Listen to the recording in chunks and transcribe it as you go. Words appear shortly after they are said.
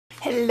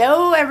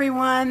Hello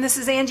everyone, this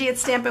is Angie at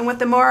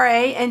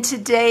StampingWithAmore, and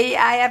today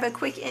I have a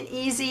quick and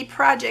easy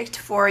project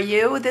for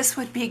you. This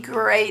would be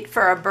great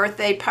for a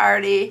birthday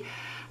party.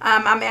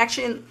 I'm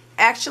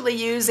actually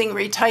using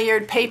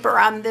retired paper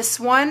on this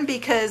one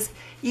because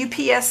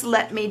UPS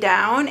let me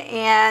down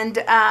and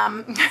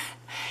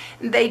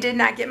they did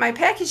not get my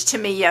package to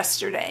me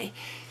yesterday.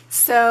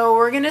 So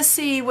we're going to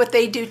see what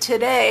they do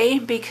today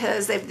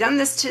because they've done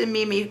this to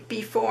me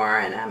before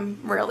and I'm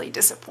really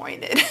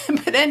disappointed.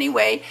 But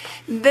anyway,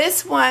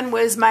 this one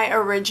was my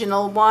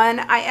original one.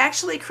 I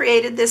actually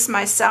created this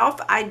myself.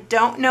 I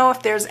don't know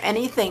if there's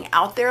anything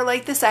out there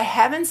like this. I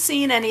haven't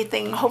seen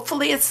anything.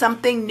 Hopefully it's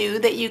something new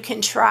that you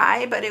can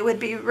try, but it would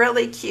be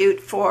really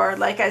cute for,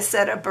 like I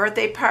said, a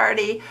birthday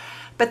party.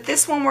 But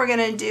this one we're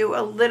going to do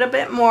a little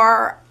bit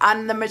more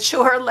on the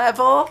mature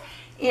level.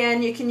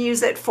 And you can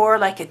use it for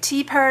like a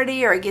tea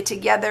party or a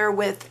get-together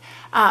with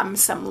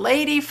some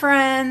lady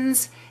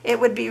friends. It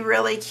would be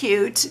really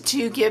cute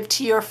to give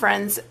to your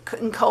friends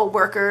and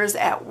co-workers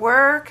at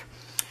work.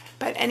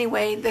 But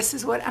anyway, this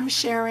is what I'm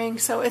sharing.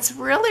 So it's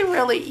really,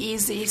 really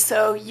easy.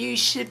 So you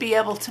should be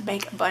able to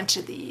make a bunch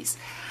of these.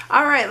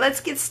 All right, let's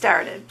get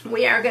started.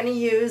 We are going to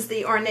use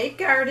the Ornate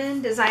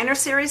Garden Designer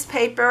Series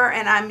paper,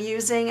 and I'm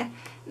using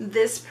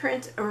this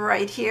print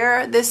right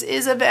here. This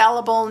is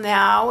available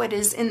now. It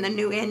is in the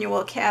new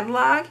annual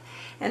catalog,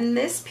 and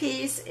this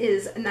piece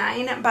is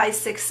 9 by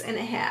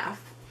 6.5.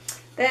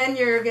 Then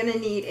you're going to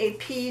need a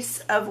piece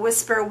of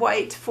Whisper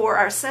White for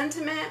our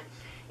sentiment,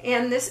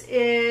 and this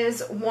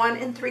is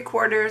 1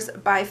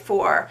 3/4 by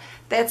 4.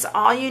 That's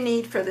all you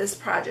need for this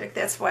project.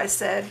 That's why I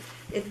said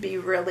it'd be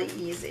really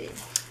easy.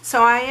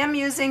 So I am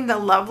using the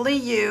Lovely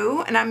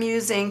You, and I'm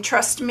using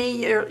Trust Me,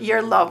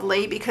 You're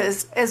Lovely,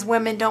 because as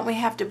women, don't we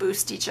have to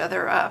boost each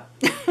other up?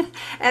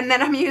 And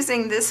then I'm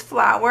using this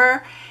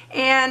flower,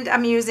 and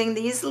I'm using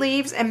these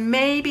leaves, and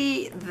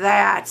maybe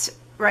that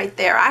right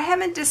there. I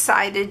haven't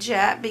decided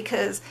yet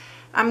because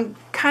I'm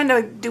kind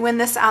of doing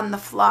this on the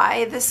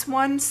fly, this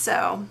one,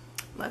 so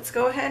let's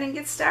go ahead and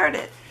get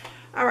started.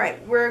 All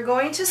right, we're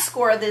going to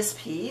score this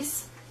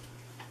piece.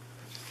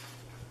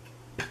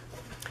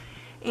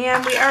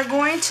 And we are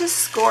going to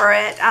score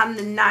it on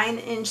the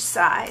 9-inch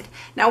side.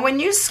 Now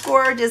when you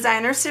score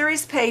Designer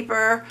Series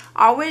paper,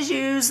 always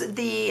use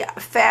the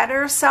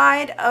fatter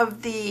side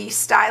of the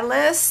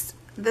stylus.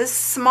 This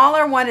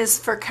smaller one is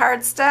for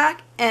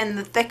cardstock and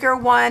the thicker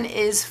one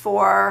is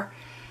for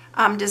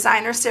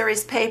Designer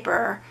Series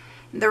paper.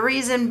 The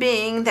reason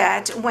being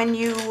that when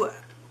you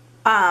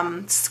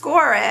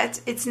score it,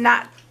 it's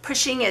not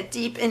pushing it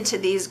deep into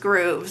these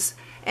grooves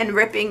and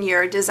ripping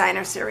your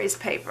Designer Series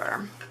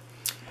paper.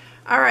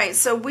 All right,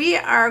 so we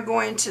are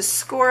going to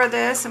score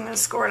this. I'm going to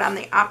score it on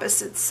the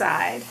opposite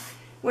side.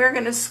 We're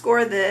going to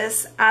score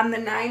this on the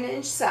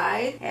 9-inch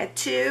side at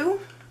 2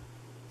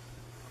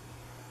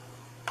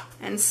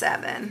 and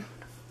 7.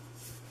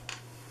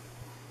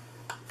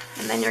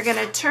 And then you're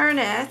going to turn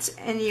it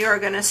and you're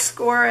going to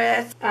score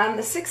it on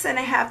the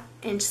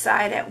 6.5-inch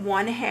side at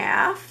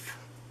 1/2,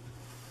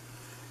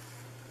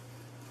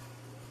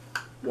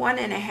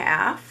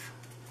 1.5,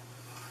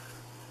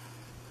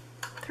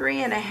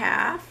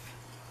 3.5,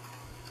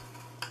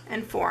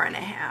 and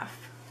 4.5.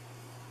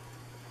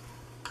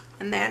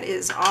 And that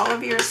is all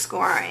of your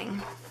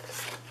scoring.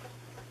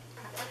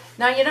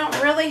 Now you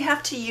don't really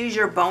have to use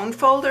your bone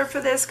folder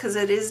for this because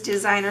it is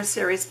Designer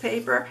Series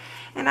paper,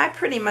 and I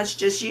pretty much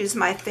just use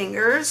my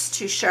fingers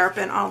to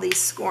sharpen all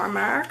these score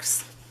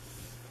marks.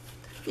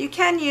 You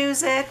can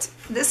use it.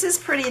 This is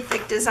pretty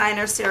thick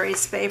Designer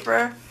Series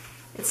paper.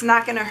 It's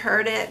not going to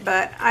hurt it,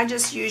 but I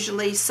just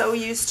usually so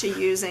used to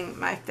using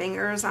my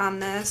fingers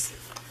on this.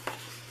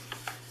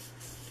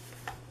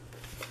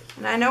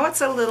 And I know it's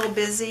a little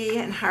busy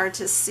and hard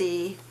to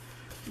see,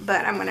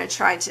 but I'm going to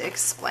try to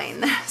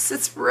explain this.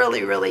 It's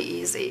really, really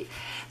easy.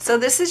 So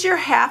this is your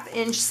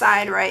 1/2-inch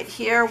side right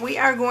here. We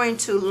are going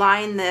to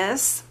line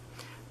this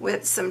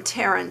with some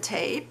Terran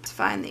tape to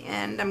find the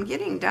end. I'm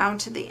getting down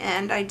to the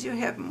end. I do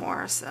have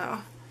more,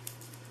 so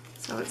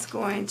it's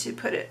going to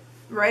put it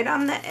right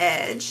on the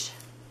edge.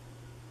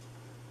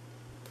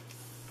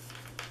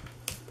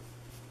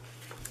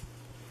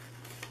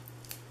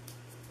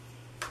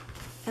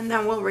 And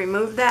then we'll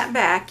remove that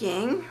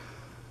backing.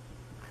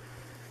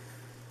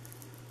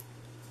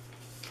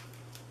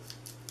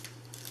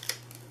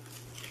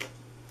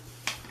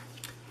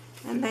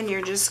 And then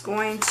you're just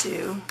going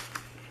to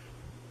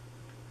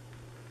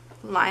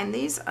line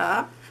these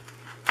up.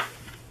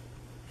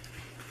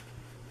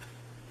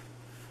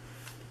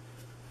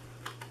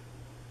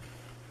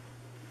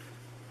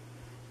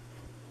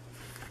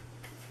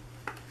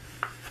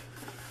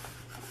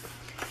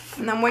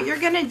 And then what you're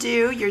going to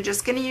do, you're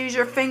just going to use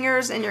your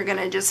fingers and you're going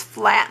to just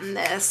flatten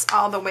this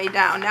all the way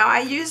down. Now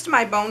I used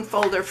my bone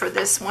folder for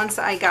this once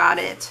I got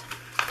it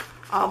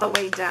all the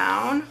way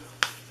down.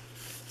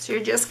 So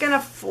you're just going to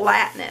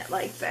flatten it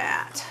like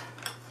that.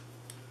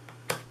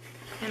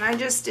 And I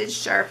just did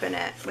sharpen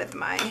it with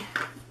my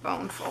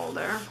bone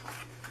folder.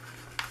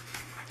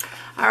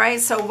 All right,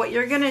 so what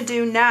you're going to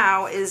do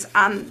now is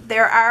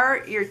there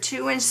are your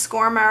 2-inch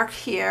score mark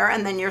here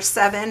and then your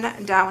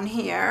 7 down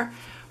here.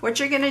 What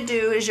you're going to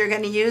do is you're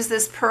going to use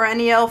this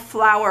perennial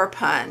flower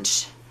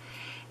punch.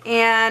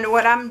 And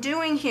what I'm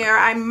doing here,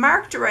 I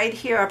marked right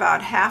here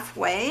about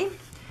halfway.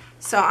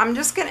 So I'm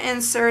just going to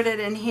insert it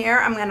in here.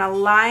 I'm going to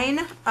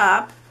line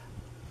up.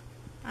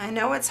 I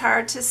know it's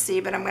hard to see,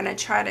 but I'm going to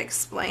try to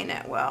explain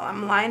it well.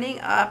 I'm lining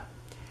up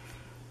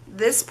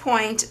this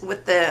point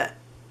with the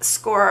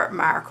score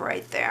mark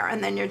right there,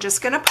 and then you're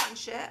just going to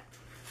punch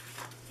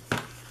it.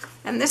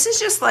 And this is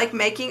just like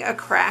making a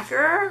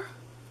cracker,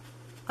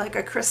 like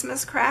a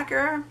Christmas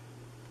cracker,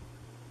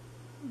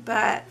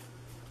 but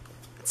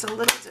it's a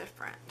little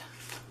different.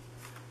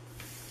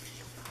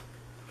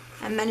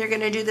 And then you're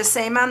going to do the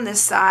same on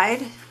this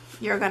side.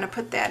 You're going to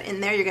put that in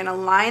there. You're going to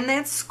line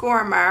that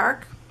score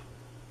mark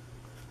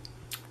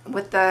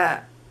with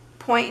the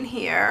point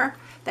here.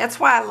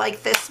 That's why I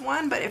like this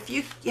one, but if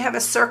you have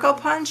a circle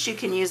punch, you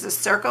can use a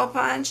circle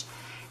punch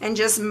and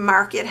just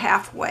mark it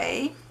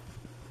halfway.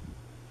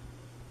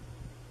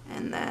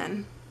 And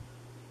then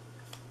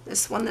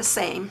this one the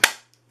same.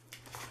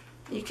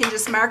 You can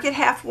just mark it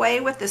halfway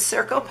with the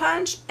circle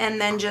punch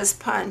and then just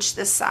punch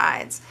the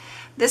sides.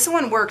 This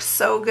one works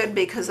so good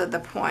because of the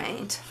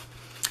point.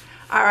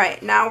 All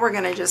right, now we're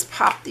going to just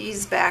pop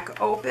these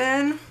back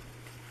open.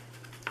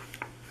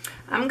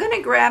 I'm going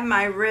to grab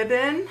my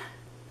ribbon.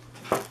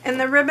 And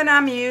the ribbon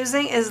I'm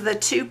using is the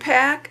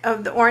 2-pack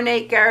of the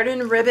Ornate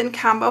Garden Ribbon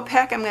Combo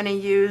Pack. I'm going to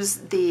use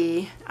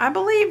the, I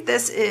believe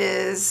this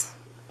is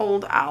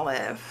Old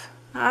Olive.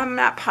 I'm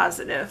not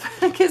positive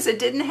because it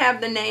didn't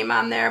have the name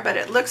on there, but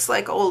it looks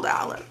like Old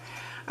Olive.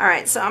 All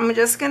right, so I'm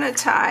just going to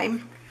tie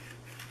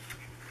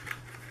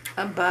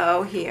a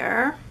bow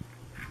here.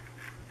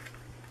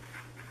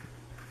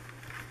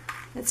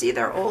 It's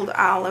either Old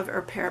Olive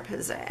or Pear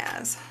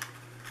Pizzazz.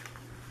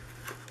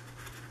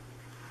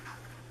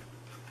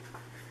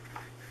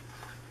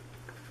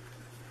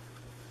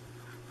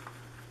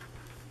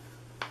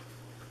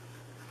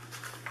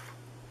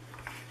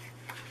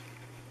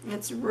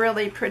 It's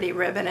really pretty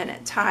ribbon and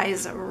it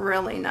ties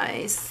really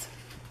nice.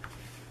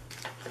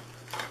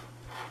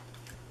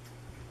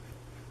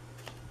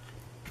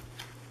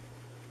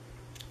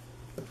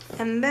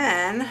 And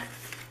then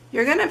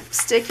you're going to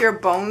stick your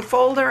bone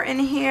folder in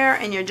here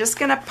and you're just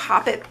going to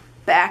pop it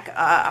back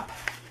up,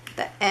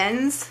 the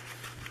ends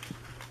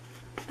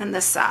and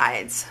the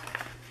sides.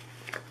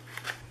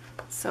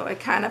 So it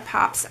kind of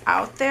pops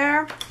out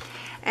there.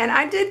 And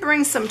I did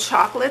bring some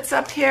chocolates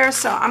up here,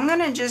 so I'm going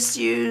to just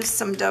use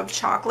some Dove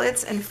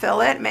chocolates and fill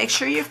it. Make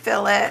sure you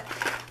fill it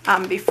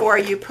before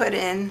you put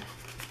in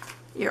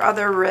your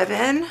other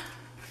ribbon.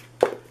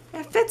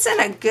 It fits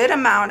in a good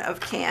amount of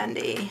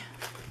candy.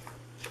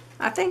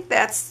 I think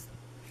that's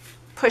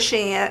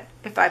pushing it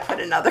if I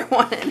put another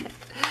one in it.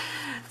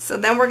 So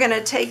then we're going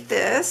to take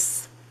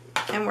this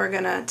and we're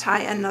going to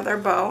tie another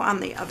bow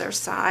on the other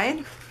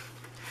side.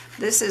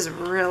 This is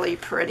really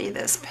pretty,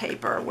 this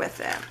paper with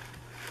it.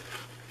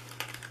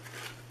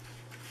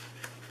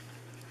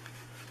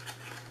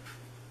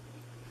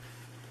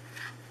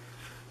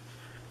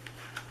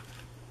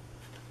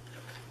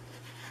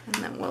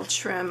 And then we'll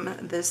trim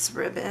this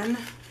ribbon.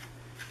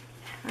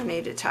 I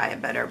need to tie a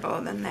better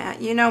bow than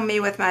that. You know me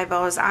with my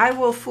bows. I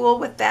will fool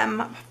with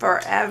them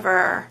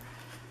forever.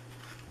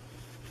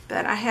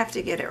 But I have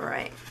to get it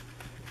right.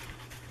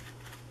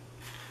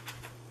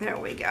 There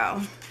we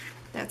go.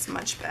 That's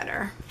much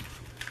better.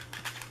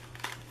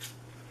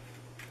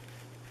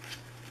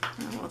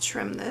 And we'll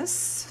trim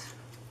this.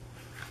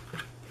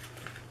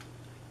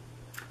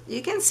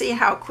 You can see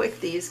how quick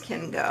these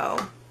can go.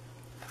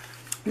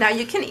 Now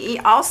you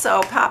can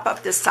also pop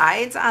up the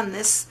sides on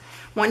this.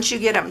 Once you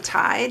get them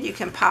tied, you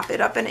can pop it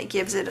up and it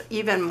gives it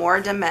even more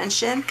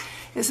dimension.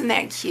 Isn't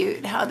that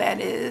cute how that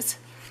is?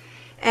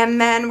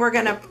 And then we're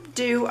going to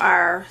do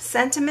our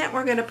sentiment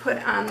we're going to put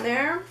on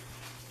there.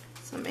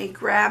 So let me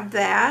grab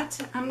that.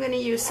 I'm going to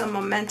use some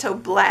Memento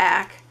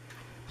Black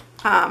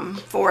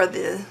for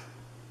the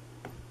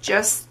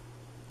Just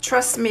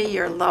Trust Me,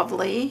 You're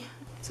Lovely.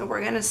 So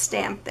we're going to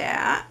stamp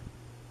that.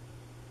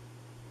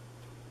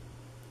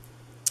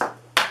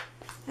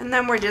 And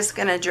then we're just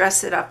going to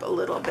dress it up a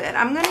little bit.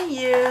 I'm going to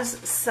use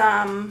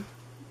some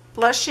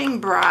Blushing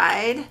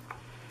Bride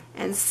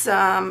and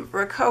some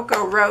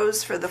Rococo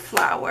Rose for the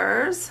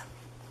flowers.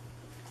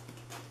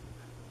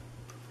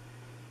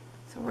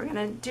 So we're going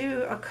to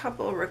do a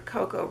couple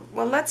Rococo.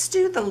 Well, let's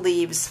do the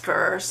leaves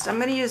first. I'm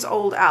going to use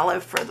Old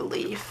Olive for the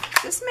leaf.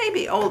 This may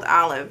be Old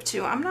Olive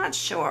too. I'm not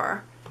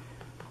sure.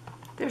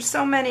 There's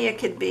so many it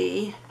could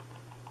be.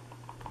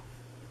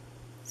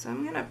 So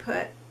I'm going to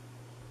put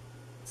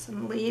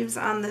some leaves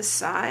on this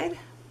side.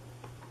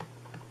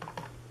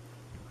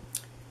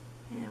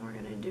 And we're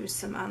going to do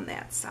some on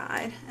that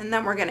side. And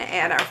then we're going to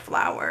add our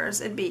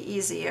flowers. It'd be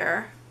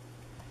easier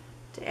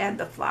to add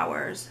the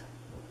flowers.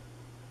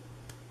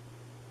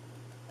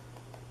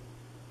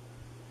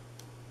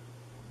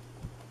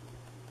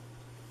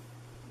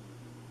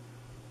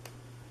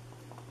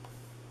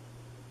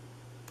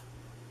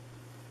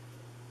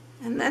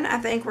 And then I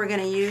think we're going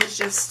to use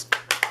just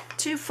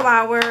 2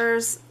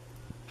 flowers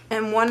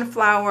and 1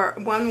 flower,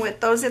 one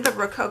with, those are the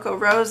Rococo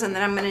Rose, and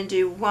then I'm going to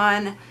do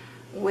one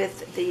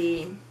with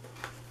the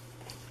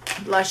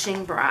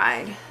Blushing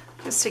Bride,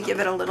 just to give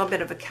it a little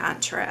bit of a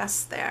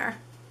contrast there.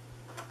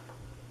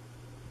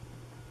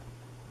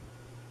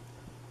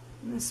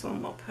 And this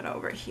one we'll put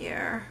over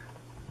here.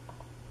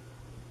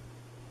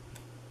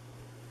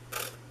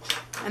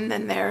 And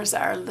then there's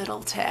our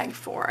little tag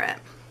for it.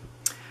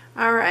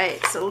 All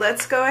right, so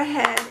let's go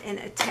ahead and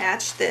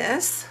attach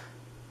this.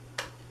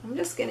 I'm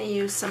just going to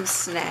use some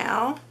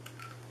snail.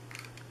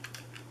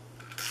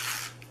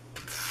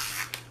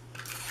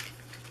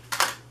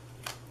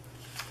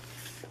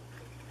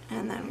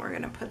 And then we're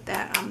going to put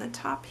that on the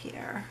top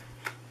here.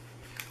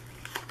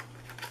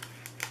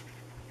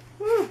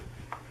 Woo.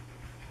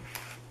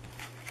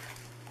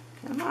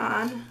 Come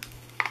on.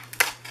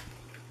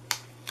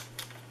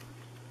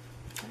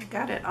 I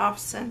got it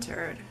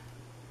off-centered.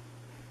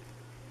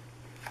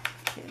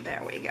 Okay,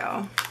 there we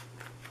go.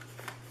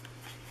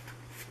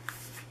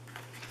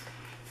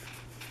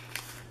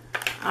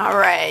 All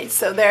right,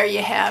 so there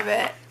you have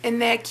it. Isn't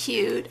that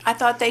cute? I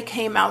thought they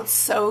came out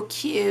so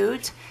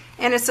cute,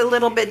 and it's a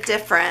little bit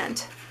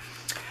different.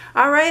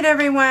 All right,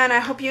 everyone, I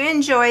hope you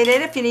enjoyed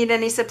it. If you need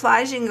any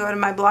supplies, you can go to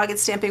my blog at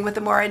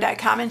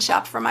stampingwithamore.com and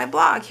shop for my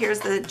blog. Here's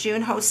the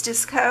June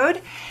hostess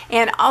code.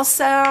 And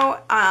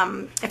also,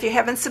 if you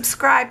haven't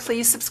subscribed,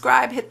 please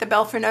subscribe. Hit the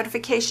bell for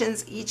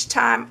notifications each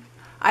time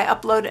I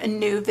upload a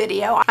new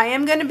video. I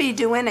am going to be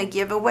doing a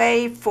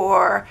giveaway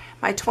for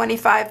my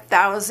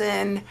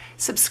 25,000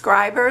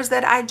 subscribers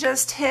that I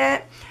just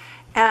hit.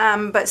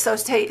 But so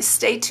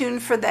stay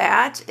tuned for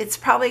that. It's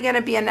probably going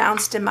to be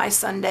announced in my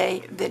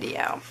Sunday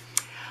video.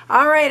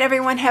 All right,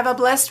 everyone, have a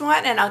blessed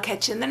one, and I'll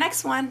catch you in the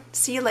next one.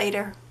 See you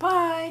later.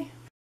 Bye.